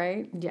triggered,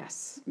 right?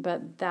 Yes.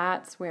 But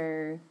that's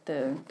where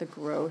the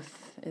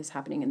growth is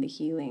happening and the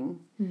healing.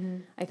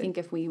 I think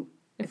if we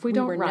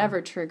were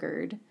never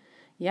triggered,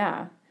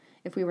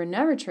 if we were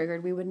never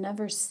triggered, we would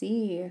never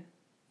see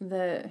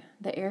the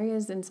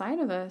areas inside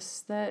of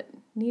us that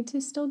need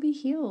to still be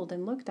healed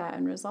and looked at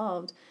and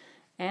resolved.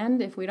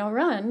 And if we don't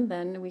run,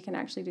 then we can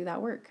actually do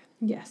that work.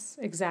 Yes,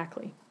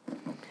 exactly.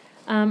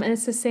 And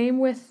it's the same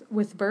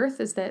with birth,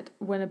 is that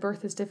when a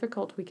birth is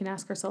difficult, we can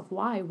ask ourselves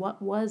why. What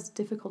was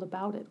difficult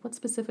about it? What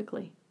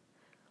specifically?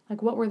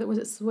 Like, was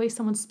it the way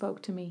someone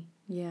spoke to me?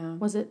 Yeah.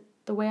 Was it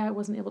the way I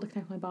wasn't able to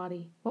connect my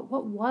body?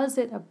 What was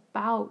it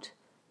about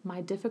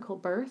my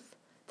difficult birth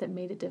that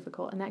made it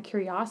difficult. And that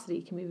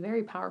curiosity can be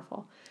very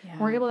powerful. Yeah.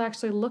 And we're able to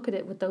actually look at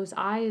it with those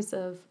eyes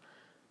of,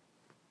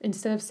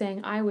 instead of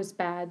saying I was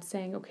bad,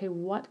 saying, okay,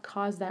 what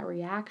caused that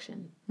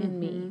reaction in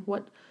me?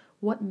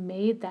 What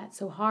made that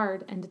so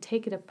hard? And to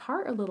take it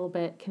apart a little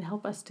bit can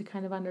help us to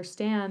kind of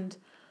understand,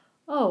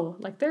 oh,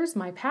 like there's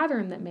my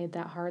pattern that made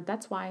that hard.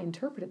 That's why I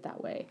interpret it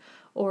that way.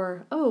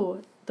 Or, oh,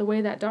 the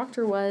way that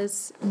doctor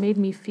was made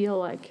me feel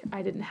like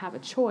I didn't have a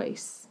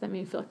choice. That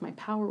made me feel like my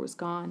power was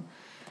gone.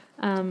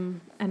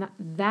 And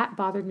that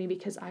bothered me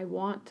because I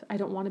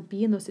don't want to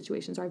be in those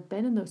situations, or I've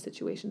been in those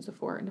situations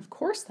before. And of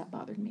course that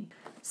bothered me.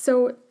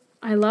 So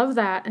I love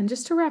that. And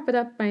just to wrap it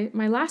up,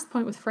 my last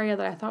point with Freya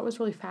that I thought was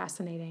really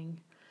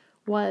fascinating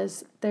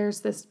was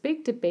there's this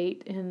big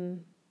debate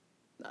in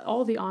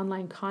all the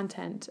online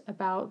content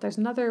about, there's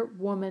another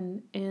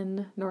woman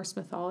in Norse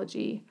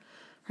mythology.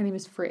 Her name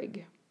is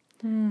Frigg.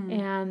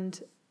 And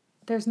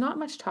there's not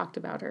much talked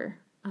about her.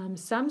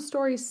 Some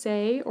stories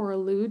say or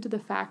allude to the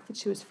fact that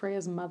she was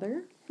Freya's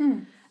mother.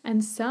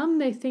 And some,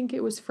 they think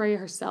it was Freya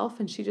herself,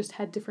 and she just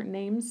had different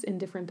names in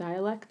different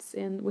dialects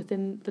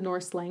within the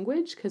Norse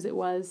language, because it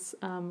was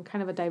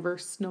kind of a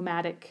diverse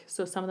nomadic,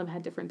 so some of them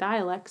had different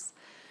dialects.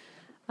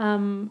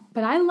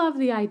 But I love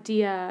the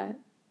idea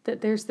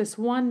that there's this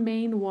one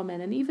main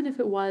woman, and even if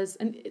it was,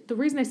 and the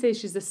reason I say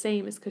she's the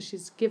same is because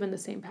she's given the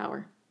same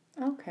power.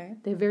 Okay.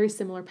 They have very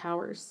similar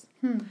powers.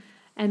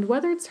 And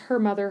whether it's her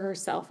mother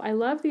herself, I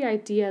love the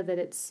idea that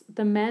it's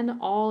the men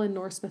all in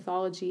Norse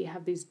mythology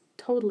have these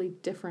totally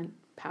different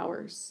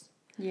powers.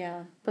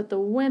 Yeah. But the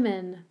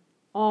women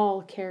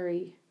all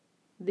carry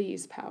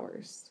these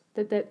powers.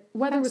 That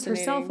whether it was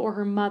herself or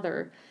her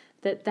mother,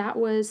 that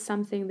was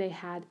something they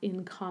had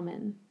in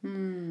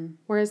common.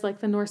 Whereas like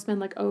the Norsemen,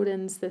 like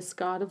Odin's this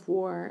god of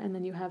war, and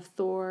then you have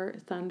Thor,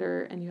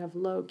 thunder, and you have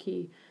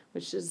Loki,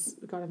 which is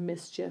the god of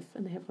mischief,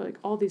 and they have like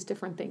all these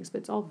different things, but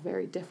it's all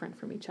very different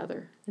from each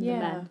other in the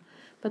men.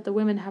 But the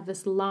women have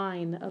this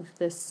line of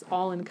this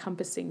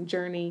all-encompassing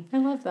journey. I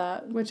love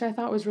that. Which I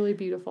thought was really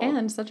beautiful.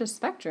 And such a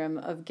spectrum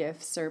of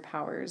gifts or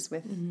powers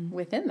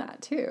within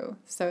that too.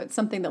 So it's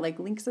something that like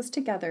links us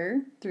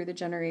together through the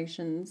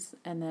generations,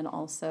 and then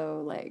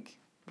also like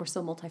we're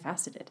so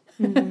multifaceted.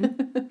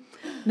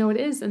 No, it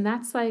is. And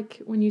that's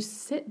like when you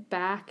sit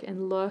back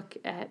and look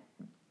at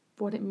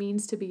what it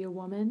means to be a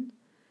woman,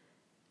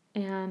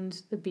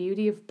 and the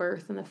beauty of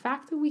birth, and the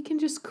fact that we can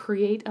just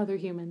create other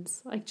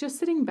humans. Like just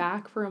sitting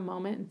back for a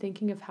moment and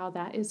thinking of how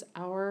that is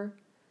our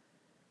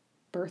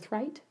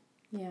birthright.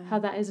 Yeah. How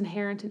that is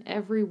inherent in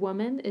every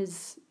woman,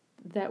 is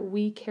that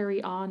we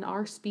carry on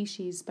our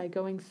species by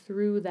going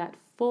through that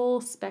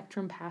full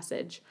spectrum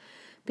passage.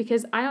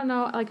 Because I don't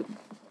know, like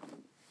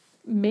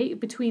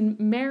between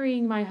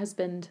marrying my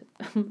husband,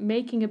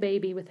 making a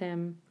baby with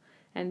him,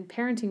 and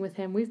parenting with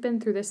him, we've been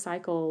through this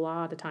cycle a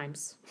lot of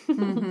times.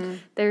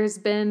 There's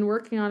been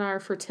working on our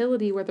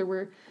fertility, whether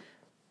we're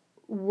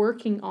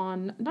working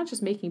on not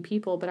just making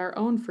people, but our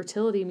own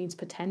fertility means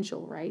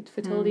potential, right?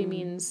 Fertility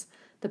means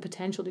the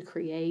potential to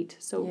create.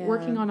 So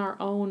working on our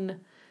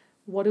own,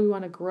 what do we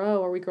want to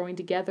grow? Are we growing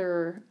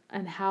together?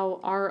 And how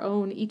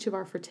each of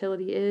our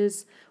fertility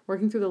is,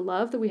 working through the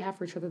love that we have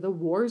for each other, the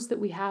wars that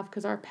we have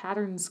because our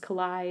patterns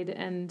collide,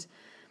 and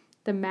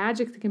the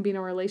magic that can be in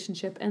a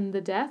relationship, and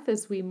the death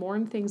as we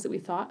mourn things that we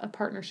thought a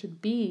partner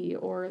should be,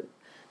 or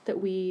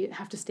that we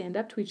have to stand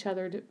up to each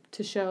other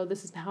to show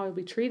this is how I'll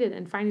be treated,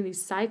 and finding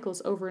these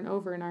cycles over and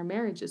over in our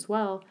marriage as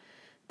well,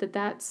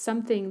 that's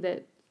something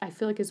that I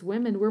feel like as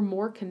women, we're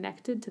more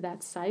connected to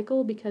that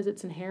cycle because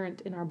it's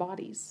inherent in our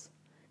bodies.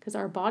 Because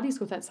our bodies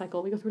go through that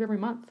cycle. We go through it every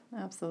month.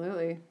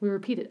 Absolutely. We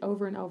repeat it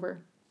over and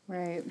over.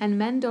 Right. And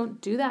men don't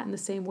do that in the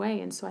same way.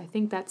 And so I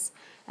think that's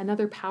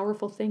another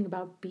powerful thing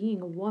about being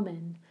a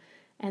woman,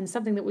 and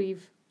something that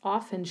we've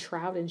often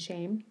shrouded in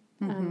shame,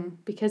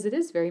 because it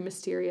is very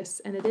mysterious,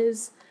 and it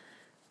is,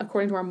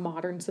 according to our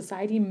modern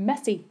society,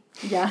 messy.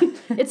 Yeah.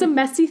 It's a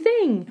messy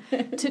thing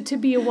to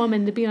be a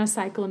woman, to be on a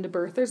cycle and to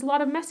birth. There's a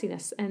lot of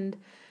messiness. And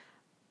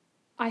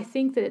I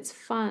think that it's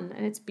fun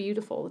and it's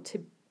beautiful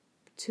to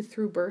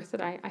through birth,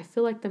 that I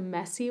feel like the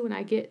messy, when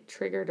I get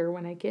triggered or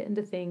when I get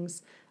into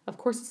things, of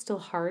course it's still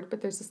hard,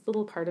 but there's this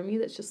little part of me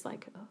that's just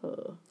like,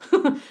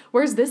 oh,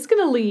 where's this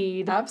going to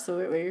lead?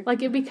 Absolutely.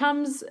 Like it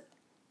becomes,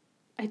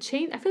 I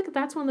feel like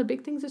that's one of the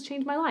big things that's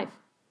changed my life,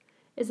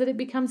 is that it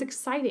becomes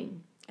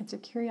exciting. It's a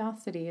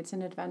curiosity. It's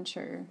an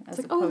adventure. It's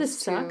like, oh, this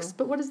sucks,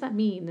 but what does that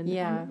mean?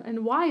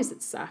 And why does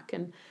it suck?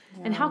 And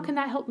how can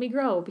that help me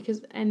grow?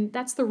 And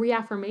that's the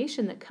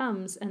reaffirmation that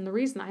comes, and the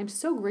reason I'm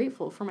so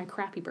grateful for my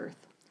crappy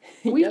birth.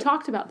 We've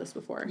talked about this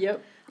before.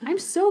 Yep. I'm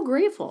so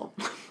grateful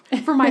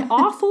for my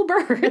awful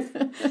birth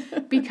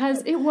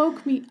because it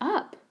woke me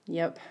up.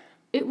 Yep.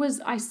 It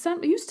was, I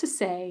used to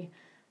say,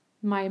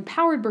 my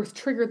empowered birth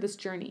triggered this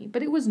journey,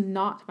 but it was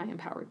not my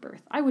empowered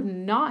birth. I would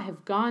not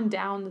have gone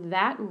down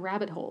that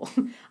rabbit hole.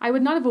 I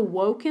would not have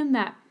awoken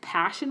that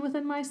passion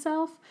within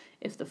myself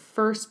if the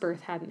first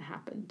birth hadn't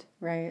happened.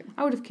 Right.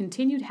 I would have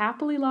continued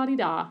happily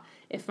la-di-da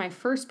if my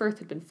first birth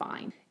had been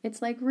fine.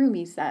 It's like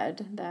Rumi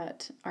said,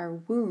 that our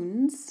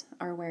wounds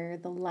are where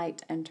the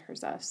light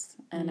enters us.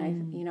 And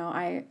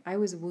I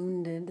was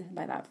wounded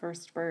by that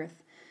first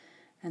birth,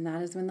 and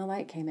that is when the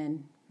light came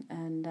in.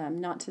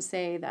 And not to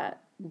say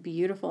that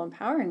beautiful,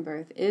 empowering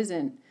birth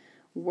isn't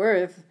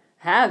worth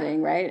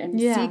having, right? And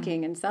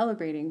seeking and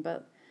celebrating.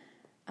 But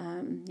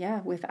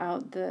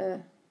without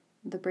the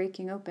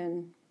breaking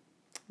open,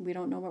 we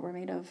don't know what we're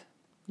made of.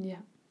 Yeah.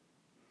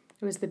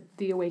 It was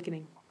the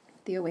awakening.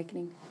 The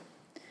awakening.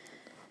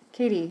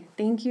 Katie,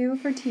 thank you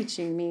for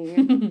teaching me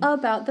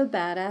about the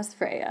badass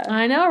Freya.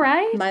 I know,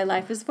 right? My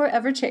life is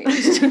forever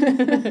changed. Do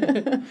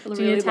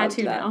you need a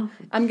tattoo now?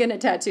 I'm going to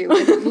tattoo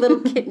with little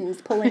kittens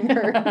pulling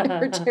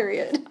her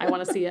chariot. I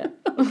want to see it.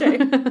 Okay.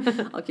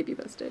 I'll keep you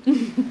posted.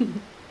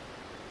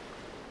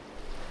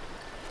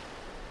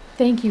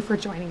 Thank you for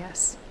joining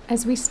us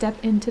as we step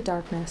into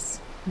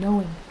darkness,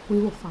 knowing we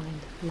will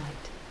find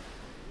light.